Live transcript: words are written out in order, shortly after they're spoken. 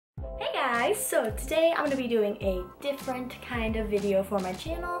guys, so today I'm going to be doing a different kind of video for my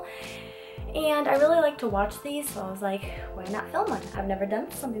channel, and I really like to watch these, so I was like, why not film one? I've never done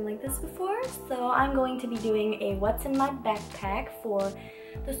something like this before, so I'm going to be doing a what's in my backpack for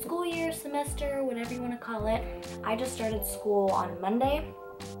the school year, semester, whatever you want to call it. I just started school on Monday,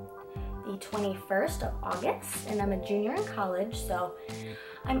 the 21st of August, and I'm a junior in college, so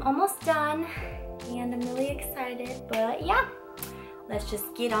I'm almost done, and I'm really excited, but yeah. Let's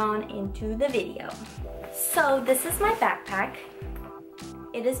just get on into the video. So this is my backpack.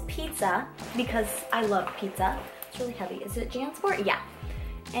 It is pizza because I love pizza. It's really heavy. Is it JanSport? Yeah.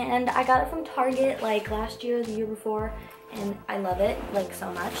 And I got it from Target like last year, the year before, and I love it like so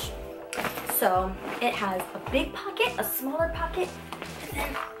much. So it has a big pocket, a smaller pocket, and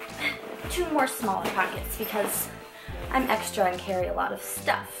then two more smaller pockets because I'm extra and carry a lot of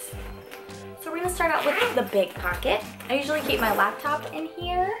stuff. So we're gonna start out with the big pocket. I usually keep my laptop in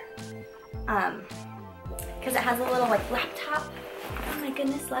here because it has a little like laptop, oh my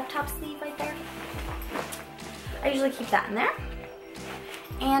goodness, laptop sleeve right there. I usually keep that in there.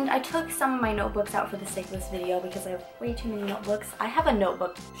 And I took some of my notebooks out for the sake of this video because I have way too many notebooks. I have a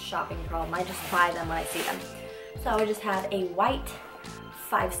notebook shopping problem. I just buy them when I see them. So I just have a white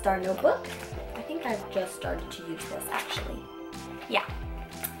 5-star notebook. I think I've just started to use this actually. Yeah.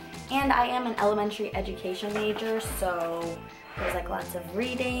 And I am an elementary education major, so there's like lots of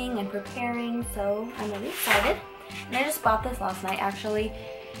reading and preparing, so I'm really excited. And I just bought this last night actually.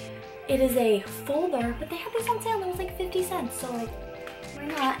 It is a folder, but they had these on sale and it was like 50 cents, so like, why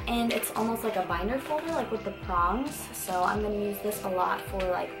not? And it's almost like a binder folder, like with the prongs, so I'm gonna use this a lot for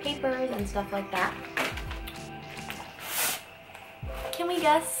like papers and stuff like that. Can we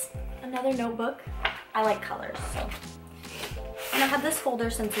guess another notebook? I like colors, so. And I've had this folder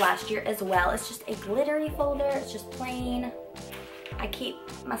since last year as well. It's just a glittery folder. It's just plain. I keep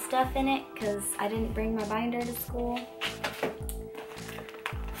my stuff in it because I didn't bring my binder to school.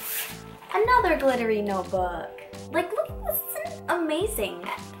 Another glittery notebook. Like, look at this. This is amazing.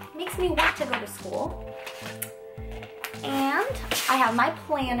 It makes me want to go to school. And I have my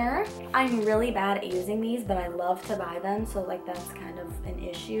planner. I'm really bad at using these, but I love to buy them. So like that's kind of an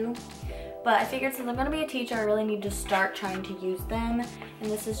issue. But I figured since I'm gonna be a teacher, I really need to start trying to use them.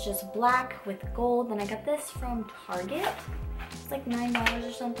 And this is just black with gold. And I got this from Target. It's like $9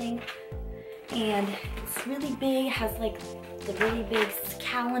 or something. And it's really big, it has like the really big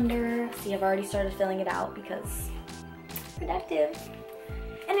calendar. See, I've already started filling it out because it's productive.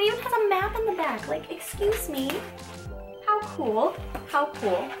 And it even has a map in the back. Like, excuse me. How cool, how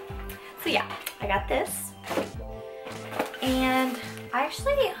cool. So yeah, I got this. And I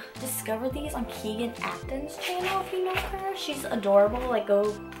actually discovered these on Keegan Acton's channel, if you know her. She's adorable, like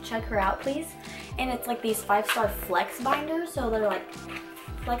go check her out please. And it's like these 5-star flex binders, so they're like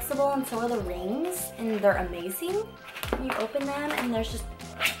flexible and so are the rings, and they're amazing. You open them and there's just,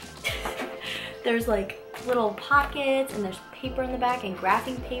 there's like little pockets and there's paper in the back and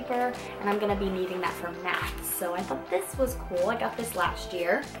graphing paper, and I'm gonna be needing that for math. So I thought this was cool. I got this last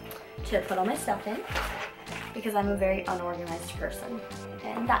year to put all my stuff in, because I'm a very unorganized person,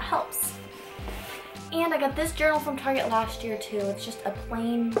 and that helps. And I got this journal from Target last year too. It's just a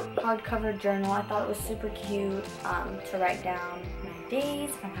plain hardcover journal. I thought it was super cute to write down my days,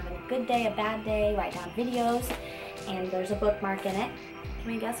 if I'm having a good day, a bad day, write down videos, and there's a bookmark in it.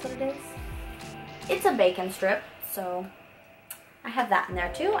 Can you guess what it is? It's a bacon strip, so I have that in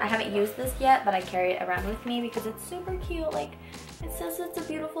there too. I haven't used this yet, but I carry it around with me because it's super cute. Like, it says it's a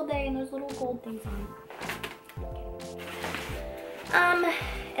beautiful day and there's little gold things on it.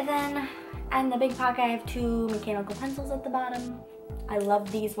 And then in the big pocket I have 2 mechanical pencils at the bottom. I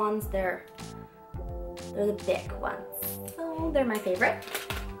love these ones. They're the big ones, so they're my favorite.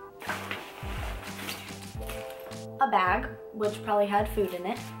 A bag, which probably had food in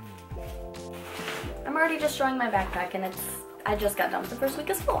it. I'm already destroying my backpack, and I just got done with the first week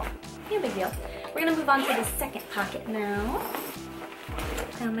of school. No big deal. We're gonna move on to the second pocket now.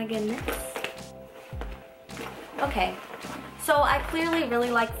 Oh my goodness. Okay. So I clearly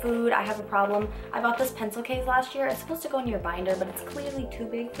really like food. I have a problem. I bought this pencil case last year. It's supposed to go in your binder, but it's clearly too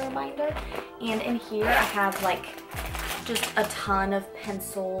big for a binder. And in here I have like just a ton of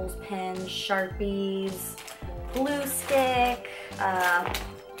pencils, pens, Sharpies, glue stick,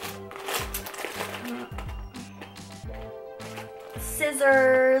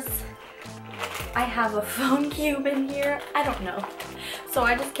 scissors. I have a phone cube in here. I don't know. So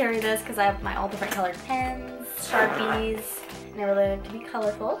I just carry this because I have my all different colored pens, Sharpies, and I really like to be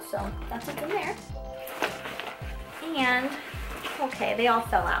colorful, so that's what's in there. And, okay, they all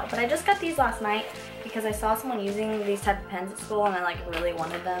fell out, but I just got these last night because I saw someone using these type of pens at school and I like really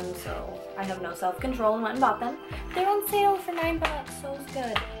wanted them, so I have no self-control and went and bought them. They're on sale for $9, so it's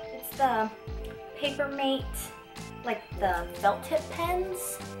good. It's the Papermate, like the felt tip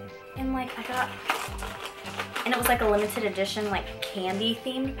pens, and like and it was like a limited edition like candy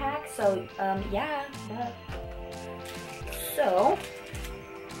themed pack, so yeah. So,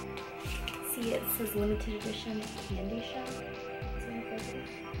 see, it says limited edition candy shop.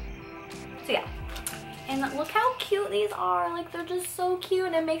 So yeah, and look how cute these are. Like, they're just so cute,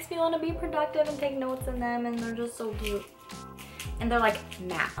 and it makes me want to be productive and take notes in them, and they're just so cute. And they're like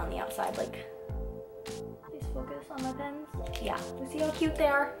matte on the outside. Like, please focus on my pens. Yeah, you see how cute they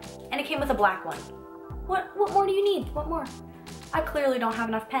are? And it came with a black one. What more do you need? What more? I clearly don't have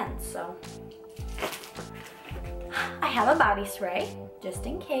enough pens, so. I have a body spray, just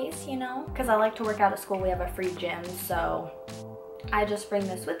in case, you know, because I like to work out at school. We have a free gym, so I just bring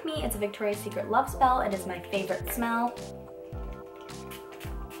this with me. It's a Victoria's Secret Love Spell. It is my favorite smell.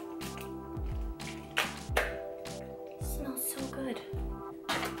 It smells so good.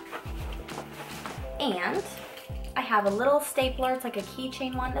 And I have a little stapler. It's like a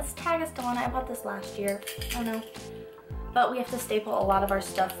keychain one. This tag is still on it. I bought this last year. I know. But we have to staple a lot of our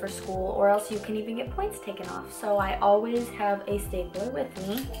stuff for school, or else you can even get points taken off. So I always have a stapler with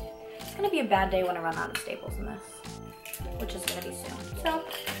me. It's gonna be a bad day when I run out of staples in this, which is gonna be soon. So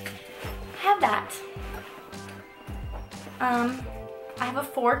I have that. I have a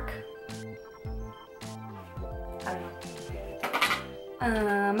fork. I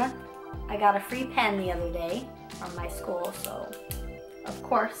don't know. I got a free pen the other day from my school, so of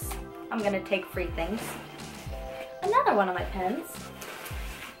course I'm gonna take free things. Another one of my pens.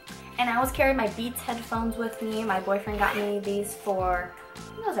 And I always carry my Beats headphones with me. My boyfriend got me these for, I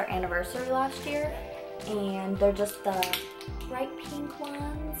think it was our anniversary last year. And they're just the bright pink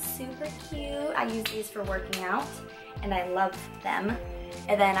ones, super cute. I use these for working out and I love them.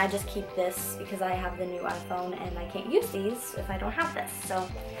 And then I just keep this because I have the new iPhone and I can't use these if I don't have this. So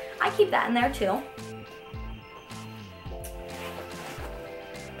I keep that in there too.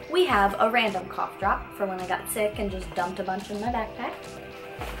 We have a random cough drop for when I got sick and just dumped a bunch in my backpack.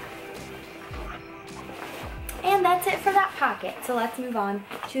 And that's it for that pocket. So let's move on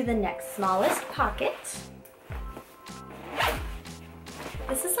to the next smallest pocket.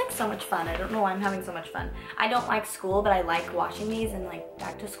 This is like so much fun. I don't know why I'm having so much fun. I don't like school, but I like watching these and like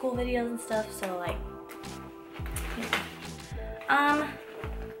back to school videos and stuff. So like,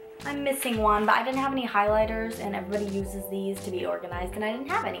 I'm missing one, but I didn't have any highlighters and everybody uses these to be organized and I didn't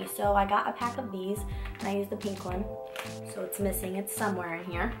have any. So I got a pack of these and I used the pink one. So it's missing, it's somewhere in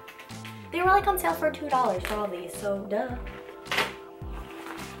here. They were like on sale for $2 for all these, so duh.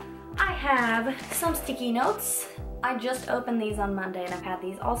 I have some sticky notes. I just opened these on Monday and I've had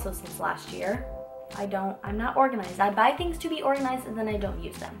these also since last year. I'm not organized. I buy things to be organized and then I don't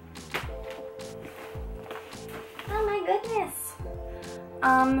use them. Oh my goodness.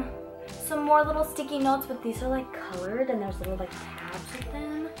 Some more little sticky notes, but these are like colored and there's little like tabs with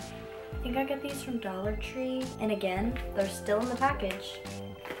them. I think I got these from Dollar Tree. And again, they're still in the package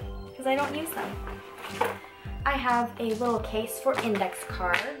because I don't use them. I have a little case for index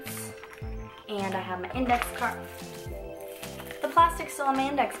cards. And I have my index card. The plastic's still on my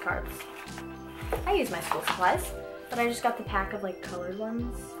index cards. I use my school supplies, but I just got the pack of like colored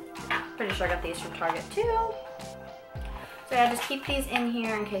ones. Pretty sure I got these from Target too. So I just keep these in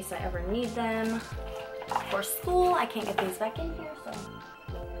here in case I ever need them. For school, I can't get these back in here, so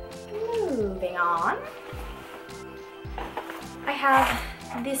moving on. I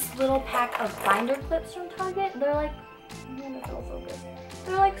have this little pack of binder clips from Target. They're like,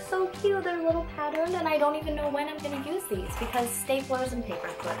 they're like so cute. They're little patterned and I don't even know when I'm gonna use these because staplers and paper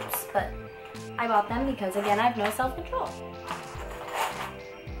clips. But I bought them because again, I have no self-control.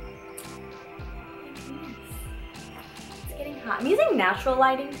 It's getting hot. I'm using natural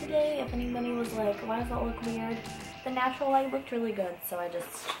lighting today. If anybody was like, why does that look weird? The natural light looked really good, so I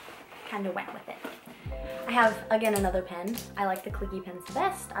just kind of went with it. I have, again, another pen. I like the clicky pens the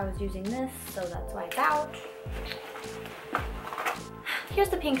best. I was using this, so that's why it's out. Here's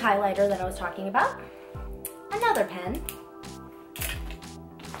the pink highlighter that I was talking about. Another pen.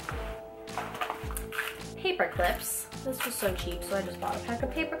 Paper clips. This was so cheap, so I just bought a pack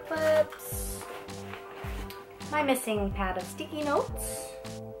of paper clips. My missing pad of sticky notes.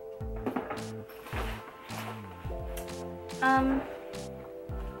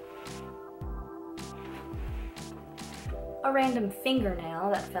 A random fingernail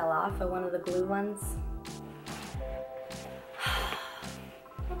that fell off of one of the glue ones.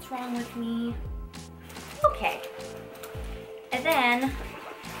 What's wrong with me? Okay. And then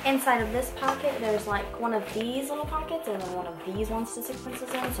Inside of this pocket, there's like one of these little pockets and then one of these ones to stick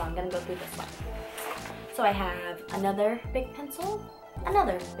pencils in, so I'm gonna go through this one. So I have another big pencil,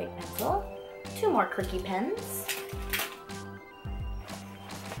 another big pencil, 2 more Cricut pens,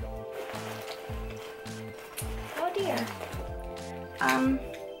 oh dear.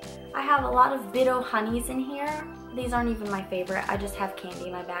 I have a lot of Bitto Honeys in here. These aren't even my favorite. I just have candy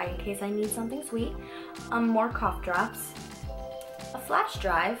in my bag in case I need something sweet. More cough drops, a flash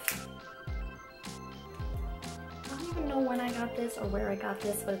drive. I don't even know when I got this or where I got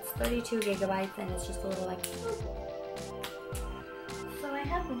this, but it's 32 gigabytes and it's just a little like, so I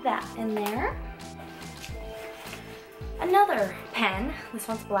have that in there. Another pen, this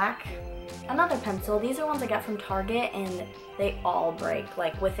one's black. Another pencil. These are ones I got from Target and they all break.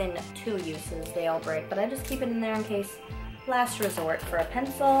 Like within 2 uses they all break, but I just keep it in there in case last resort for a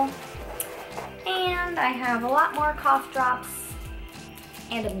pencil. And I have a lot more cough drops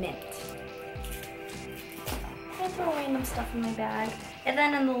and a mint. I throw random stuff in my bag. And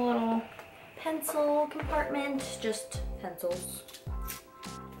then in the little pencil compartment, just pencils.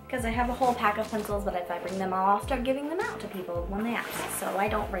 Because I have a whole pack of pencils, but if I bring them all, I'll start giving them out to people when they ask. So I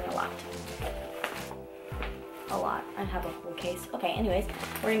don't bring a lot. I have a whole case. Okay, anyways,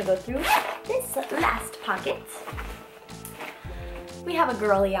 we're gonna go through this last pocket. We have a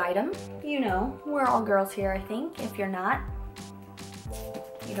girly item. You know, we're all girls here, I think. If you're not,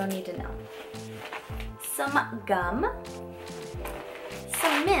 you don't need to know. Some gum.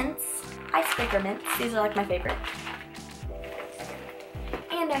 Some mints. Icebreaker mints. These are like my favorite.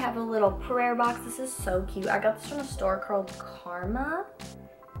 And I have a little prayer box. This is so cute. I got this from a store called Karma.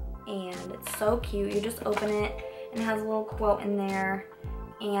 And it's so cute. You just open it and it has a little quote in there.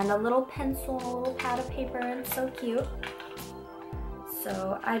 And a little pencil, pad of paper. And it's so cute.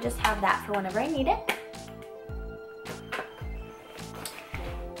 So I just have that for whenever I need it.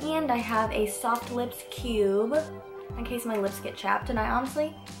 And I have a Soft Lips cube in case my lips get chapped. And I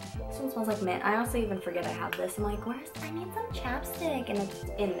honestly, this one smells like mint. I honestly even forget I have this. I'm like, I need some chapstick. And it's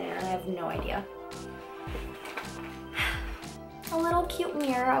in there and I have no idea. A little cute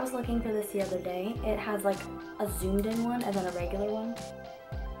mirror. I was looking for this the other day. It has like a zoomed in one and then a regular one.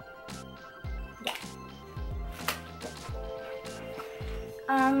 Yeah.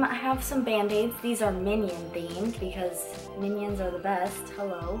 I have some Band-Aids. These are Minion themed because Minions are the best.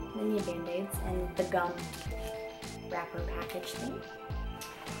 Hello, Minion Band-Aids and the gum wrapper package thing.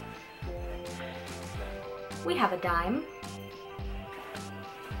 We have a dime.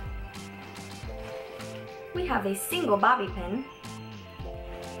 We have a single bobby pin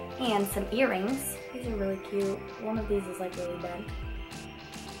and some earrings. These are really cute. One of these is like really bent.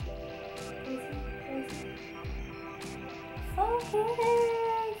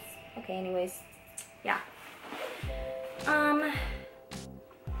 Focus! Okay, anyways, yeah.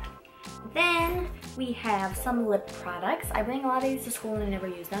 Then we have some lip products. I bring a lot of these to school and I never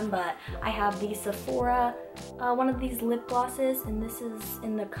use them, but I have the Sephora, one of these lip glosses, and this is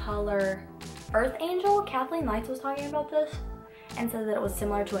in the color Earth Angel. Kathleen Lights was talking about this and said that it was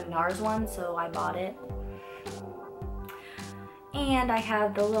similar to a NARS one, so I bought it. And I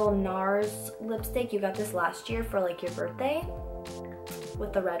have the little NARS lipstick. You got this last year for like your birthday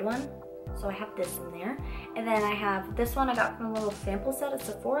with the red one. So I have this in there. And then I have this one I got from a little sample set at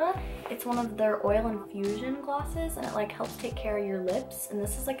Sephora. It's one of their oil infusion glosses and it like helps take care of your lips. And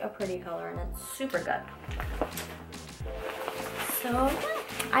this is like a pretty color and it's super good. So yeah,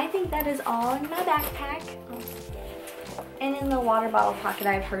 I think that is all in my backpack. And in the water bottle pocket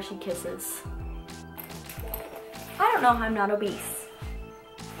I have Hershey Kisses. I don't know how I'm not obese.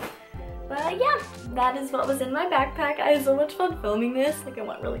 But yeah, that is what was in my backpack. I had so much fun filming this. Like it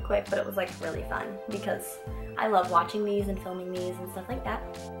went really quick, but it was like really fun because I love watching these and filming these and stuff like that.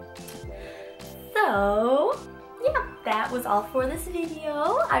 So yeah, that was all for this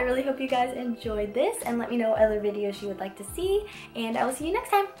video. I really hope you guys enjoyed this and let me know what other videos you would like to see. And I will see you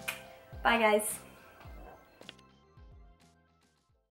next time. Bye guys.